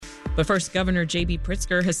But first, Governor J.B.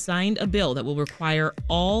 Pritzker has signed a bill that will require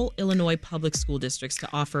all Illinois public school districts to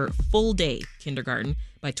offer full-day kindergarten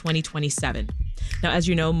by 2027. Now, as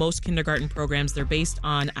you know, most kindergarten programs, they're based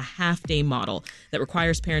on a half-day model that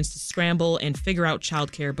requires parents to scramble and figure out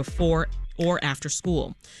childcare before or after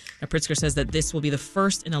school. Now, Pritzker says that this will be the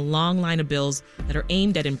first in a long line of bills that are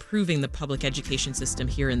aimed at improving the public education system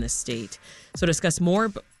here in this state. So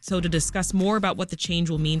to discuss more about what the change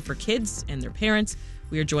will mean for kids and their parents,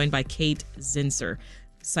 we are joined by Kate Zinsser,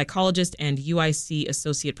 psychologist and UIC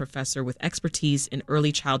associate professor with expertise in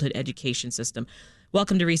early childhood education system.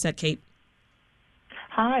 Welcome to Reset, Kate.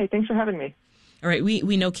 Hi, thanks for having me. All right,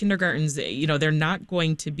 we know kindergartens, they're not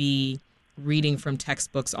going to be reading from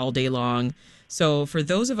textbooks all day long. So for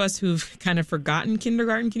those of us who've kind of forgotten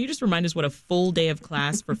kindergarten, can you just remind us what a full day of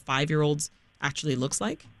class for 5-year-olds actually looks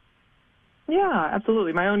like? Yeah,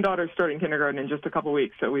 absolutely. My own daughter's starting kindergarten in just a couple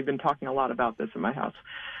weeks, so we've been talking a lot about this in my house.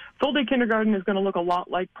 Full-day kindergarten is going to look a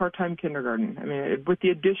lot like part-time kindergarten. I mean, with the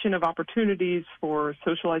addition of opportunities for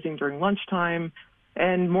socializing during lunchtime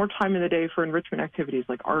and more time in the day for enrichment activities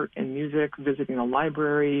like art and music, visiting a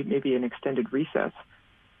library, maybe an extended recess.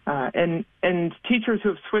 And teachers who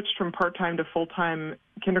have switched from part-time to full-time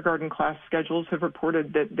kindergarten class schedules have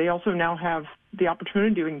reported that they also now have the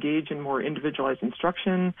opportunity to engage in more individualized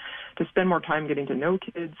instruction, to spend more time getting to know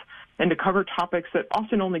kids, and to cover topics that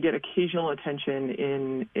often only get occasional attention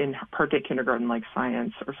in part-day kindergarten like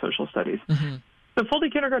science or social studies. Mm-hmm. So full-day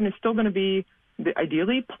kindergarten is still going to be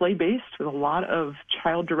ideally play-based with a lot of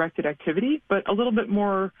child-directed activity, but a little bit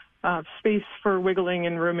more space for wiggling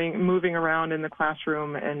and moving around in the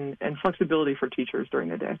classroom and flexibility for teachers during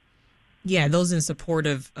the day. Yeah, those in support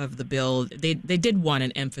of the bill, they did want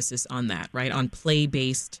an emphasis on that, right, on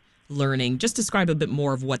play-based learning. Just describe a bit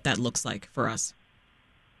more of what that looks like for us.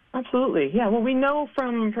 Absolutely. Yeah, well, we know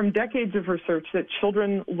from decades of research that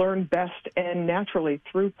children learn best and naturally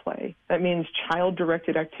through play. That means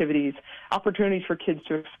child-directed activities, opportunities for kids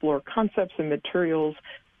to explore concepts and materials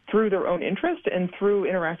through their own interest and through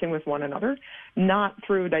interacting with one another, not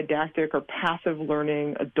through didactic or passive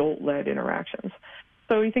learning, adult-led interactions.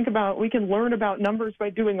 So we can learn about numbers by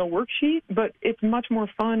doing a worksheet, but it's much more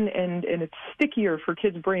fun and it's stickier for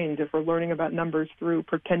kids' brains if we're learning about numbers through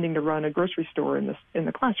pretending to run a grocery store in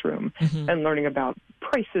the classroom, mm-hmm. and learning about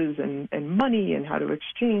prices and money and how to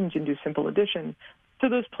exchange and do simple addition. So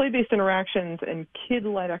those play-based interactions and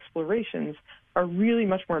kid-led explorations are really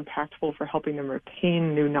much more impactful for helping them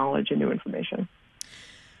retain new knowledge and new information.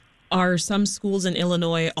 Are some schools in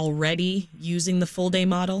Illinois already using the full-day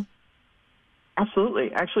model?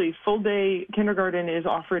 Absolutely. Actually, full-day kindergarten is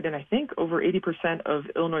offered in, I think, over 80% of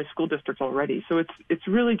Illinois school districts already. So it's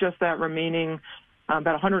really just that remaining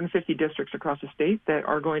about 150 districts across the state that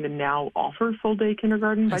are going to now offer full-day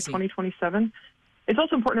kindergarten by 2027. It's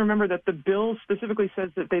also important to remember that the bill specifically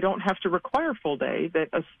says that they don't have to require full day,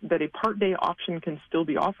 that a part-day option can still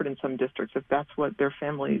be offered in some districts if that's what their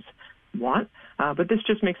families want. But this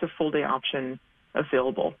just makes a full-day option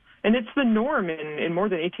available. And it's the norm in more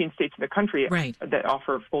than 18 states in the country, right, that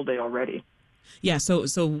offer full day already. Yeah, so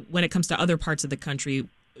when it comes to other parts of the country,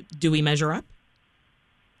 do we measure up?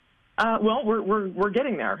 Well, we're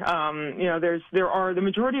getting there. There are the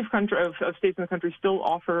majority of states in the country still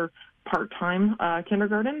offer part-time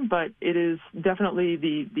kindergarten, but it is definitely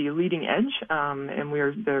the leading edge, and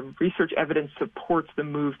the research evidence supports the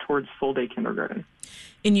move towards full-day kindergarten.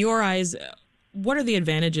 In your eyes, what are the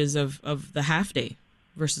advantages of the half-day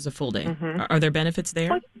versus a full day? Mm-hmm. Are there benefits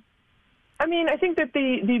there? I mean, I think that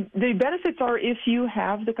the benefits are if you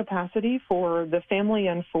have the capacity for the family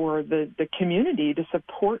and for the community to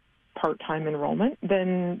support part-time enrollment,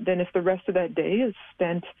 then if the rest of that day is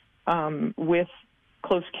spent with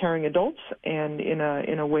close caring adults and in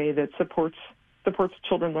a way that supports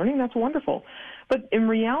children learning, that's wonderful. But in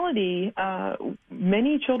reality,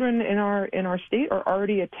 many children in our state are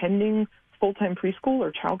already attending full-time preschool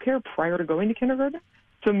or childcare prior to going to kindergarten.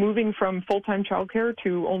 So moving from full-time childcare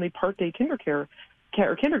to only part-day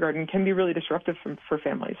kindergarten can be really disruptive for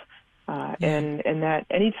families. And that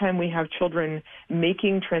anytime we have children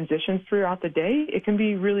making transitions throughout the day, it can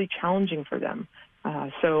be really challenging for them.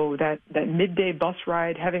 So that midday bus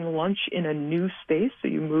ride, having lunch in a new space, so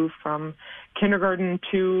you move from kindergarten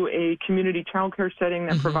to a community childcare setting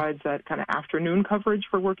that mm-hmm. provides that kind of afternoon coverage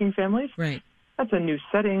for working families. Right. That's a new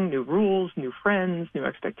setting, new rules, new friends, new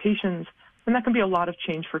expectations. And that can be a lot of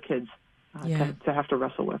change for kids to have to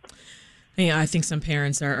wrestle with. Yeah, I think some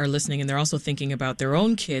parents are listening, and they're also thinking about their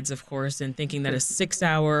own kids, of course, and thinking that a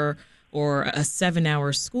 6-hour or a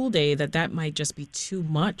 7-hour school day, that might just be too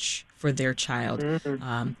much for their child.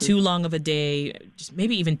 Mm-hmm. Too long of a day, just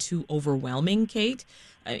maybe even too overwhelming, Kate.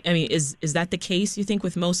 I mean, is that the case, you think,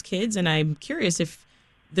 with most kids? And I'm curious if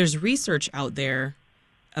there's research out there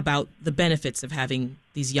about the benefits of having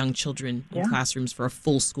these young children in classrooms for a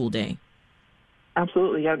full school day.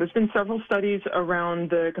 Absolutely, yeah. There's been several studies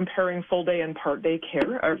around comparing full day and part day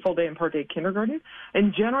care, or full day and part day kindergarten.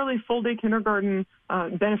 And generally, full day kindergarten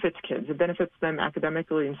benefits kids. It benefits them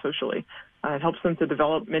academically and socially. It helps them to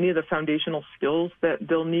develop many of the foundational skills that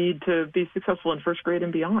they'll need to be successful in first grade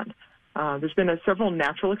and beyond. There's been several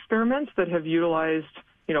natural experiments that have utilized,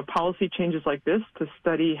 policy changes like this to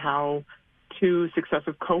study how two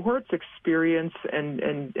successive cohorts experience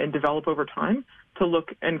and develop over time, to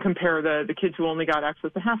look and compare the kids who only got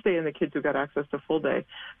access to half day and the kids who got access to full day.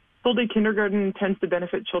 Full day kindergarten tends to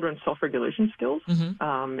benefit children's self-regulation skills.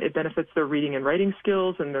 Mm-hmm. It benefits their reading and writing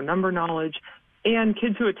skills and their number knowledge. And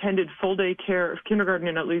kids who attended full day kindergarten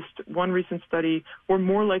in at least one recent study were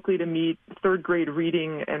more likely to meet third grade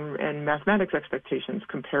reading and mathematics expectations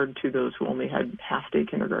compared to those who only had half day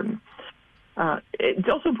kindergarten. It's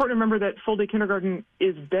also important to remember that full day kindergarten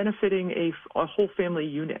is benefiting a whole family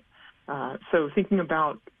unit. So thinking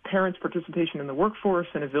about parents' participation in the workforce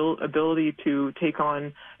and ability to take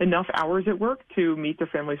on enough hours at work to meet their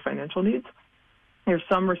family's financial needs. There's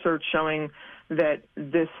some research showing that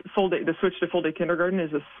the switch to full day kindergarten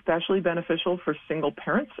is especially beneficial for single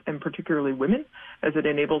parents, and particularly women, as it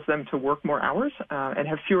enables them to work more hours and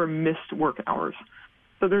have fewer missed work hours.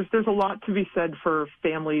 So there's a lot to be said for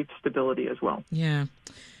family stability as well. Yeah.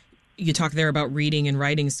 You talk there about reading and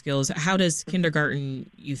writing skills. How does kindergarten,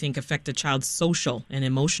 you think, affect a child's social and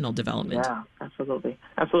emotional development? Yeah, absolutely.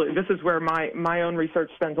 Absolutely. This is where my own research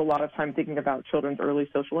spends a lot of time thinking about children's early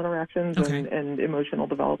social interactions and emotional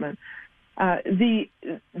development. The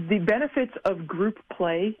benefits of group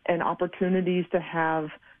play and opportunities to have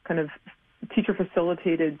kind of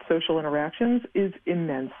teacher-facilitated social interactions is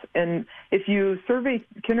immense. And if you survey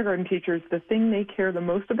kindergarten teachers, the thing they care the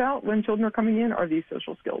most about when children are coming in are these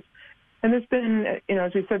social skills. And there's been,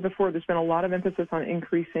 as we said before, there's been a lot of emphasis on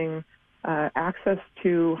increasing access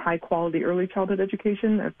to high-quality early childhood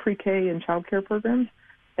education, pre-K and child care programs.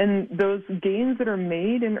 And those gains that are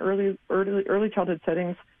made in early childhood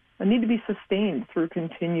settings need to be sustained through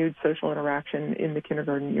continued social interaction in the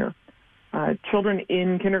kindergarten year. Children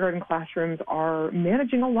in kindergarten classrooms are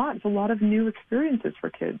managing a lot. It's a lot of new experiences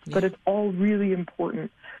for kids, but it's all really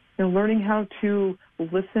important. Learning how to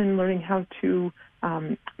listen, learning how to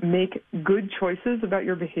make good choices about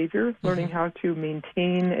your behavior, learning how to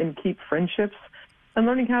maintain and keep friendships, and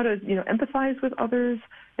learning how to, empathize with others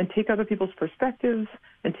and take other people's perspectives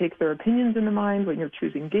and take their opinions into mind when you're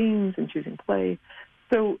choosing games and choosing play.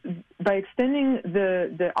 So by extending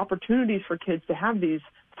the opportunities for kids to have these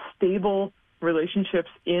stable relationships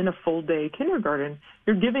in a full day kindergarten,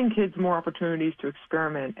 you're giving kids more opportunities to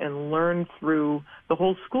experiment and learn through the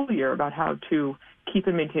whole school year about how to keep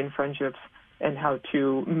and maintain friendships and how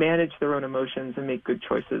to manage their own emotions and make good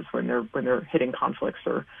choices when they're hitting conflicts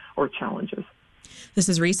or challenges. This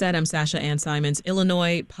is Reset. I'm Sasha Ann Simons.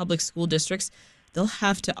 Illinois public school districts, they'll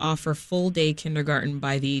have to offer full-day kindergarten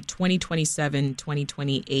by the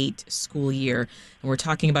 2027-2028 school year. And we're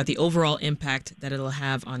talking about the overall impact that it'll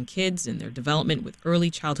have on kids and their development with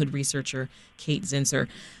early childhood researcher Kate Zinsser.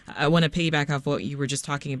 I want to piggyback off what you were just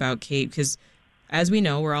talking about, Kate, because as we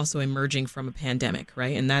know, we're also emerging from a pandemic,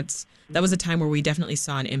 right? And that was a time where we definitely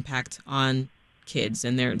saw an impact on kids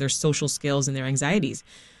and their social skills and their anxieties.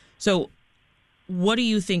 So what do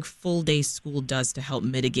you think full-day school does to help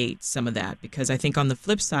mitigate some of that? Because I think on the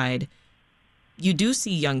flip side, you do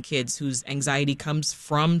see young kids whose anxiety comes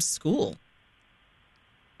from school.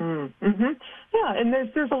 Mm-hmm. Yeah, and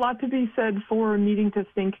there's a lot to be said for needing to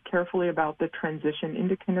think carefully about the transition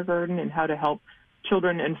into kindergarten and how to help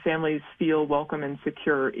children and families feel welcome and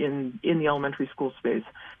secure in the elementary school space.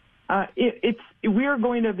 We are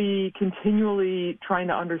going to be continually trying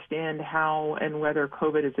to understand how and whether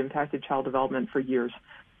COVID has impacted child development for years.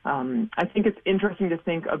 I think it's interesting to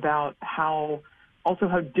think about how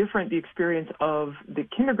different the experience of the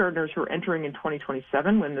kindergartners who are entering in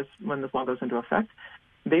 2027 when this law goes into effect.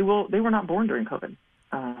 They were not born during COVID.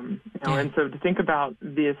 And so to think about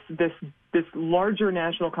this larger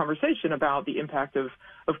national conversation about the impact of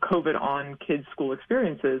COVID on kids' school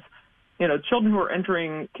experiences, children who are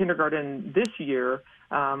entering kindergarten this year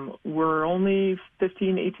were only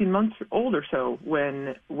 15, 18 months old or so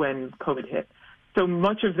when COVID hit. So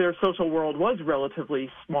much of their social world was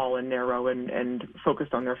relatively small and narrow and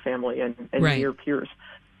focused on their family and near peers.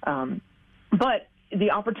 But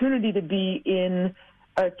the opportunity to be in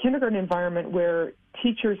a kindergarten environment where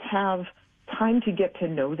teachers have time to get to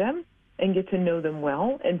know them and get to know them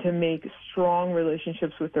well and to make strong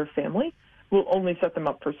relationships with their family will only set them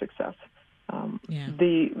up for success. Yeah.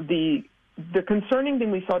 The concerning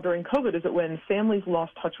thing we saw during COVID is that when families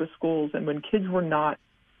lost touch with schools and when kids were not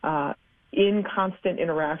in constant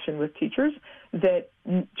interaction with teachers, that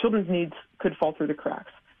children's needs could fall through the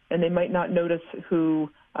cracks, and they might not notice who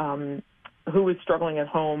is struggling at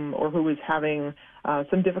home or who is having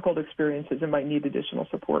some difficult experiences and might need additional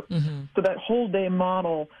support. Mm-hmm. So that whole day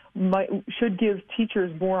model should give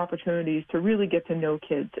teachers more opportunities to really get to know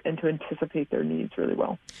kids and to anticipate their needs really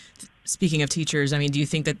well. Speaking of teachers, I mean, do you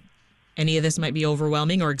think that any of this might be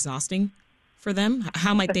overwhelming or exhausting for them?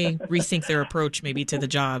 How might they rethink their approach maybe to the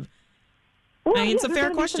job? Well, I mean, it's a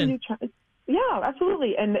fair question. Yeah,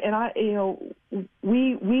 absolutely. And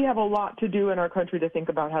we have a lot to do in our country to think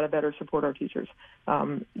about how to better support our teachers.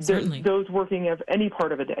 Certainly. Those working of any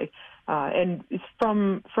part of a day. And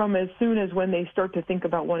from as soon as when they start to think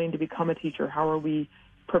about wanting to become a teacher, how are we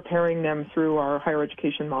preparing them through our higher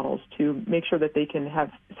education models to make sure that they can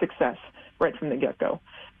have success right from the get-go?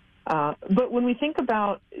 But when we think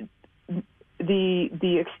about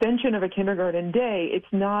the extension of a kindergarten day, it's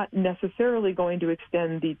not necessarily going to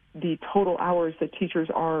extend the total hours that teachers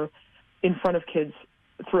are in front of kids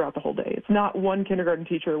throughout the whole day. It's not one kindergarten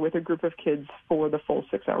teacher with a group of kids for the full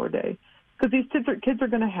 6-hour day, because these kids are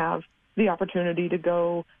going to have the opportunity to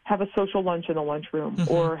go have a social lunch in the lunchroom,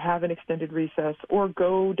 mm-hmm. or have an extended recess, or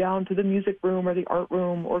go down to the music room or the art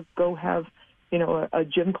room, or go have a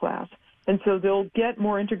gym class. And so they'll get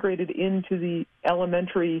more integrated into the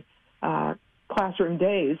elementary classroom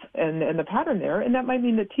days and the pattern there, and that might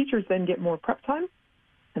mean that teachers then get more prep time,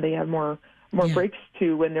 and they have more breaks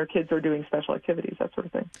to when their kids are doing special activities, that sort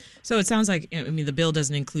of thing. So it sounds like, the bill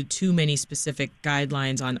doesn't include too many specific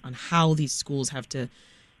guidelines on how these schools have to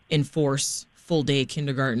enforce full-day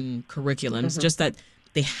kindergarten curriculums, mm-hmm. just that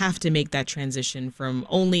they have to make that transition from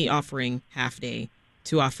only offering half-day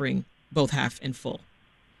to offering both half and full.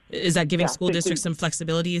 Is that giving school districts some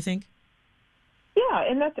flexibility, you think? Yeah,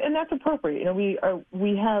 and that's appropriate.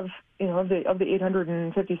 We have of the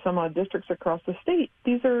 850 some odd districts across the state.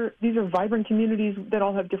 These are vibrant communities that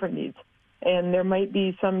all have different needs, and there might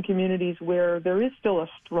be some communities where there is still a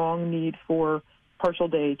strong need for partial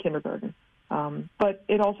day kindergarten. But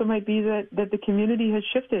it also might be that the community has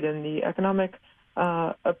shifted and the economic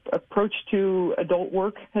approach to adult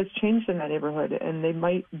work has changed in that neighborhood, and they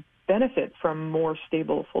might benefit from more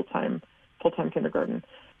stable full-time kindergarten.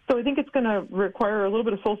 So I think it's going to require a little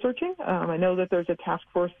bit of soul searching. I know that there's a task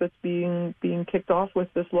force that's being kicked off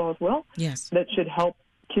with this law as well. Yes. That should help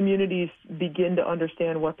communities begin to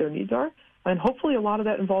understand what their needs are, and hopefully a lot of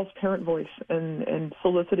that involves parent voice and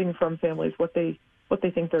soliciting from families what they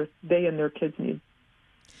think they and their kids need.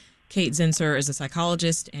 Kate Zinsser is a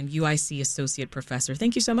psychologist and UIC associate professor.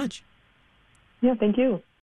 Thank you so much. Yeah, thank you.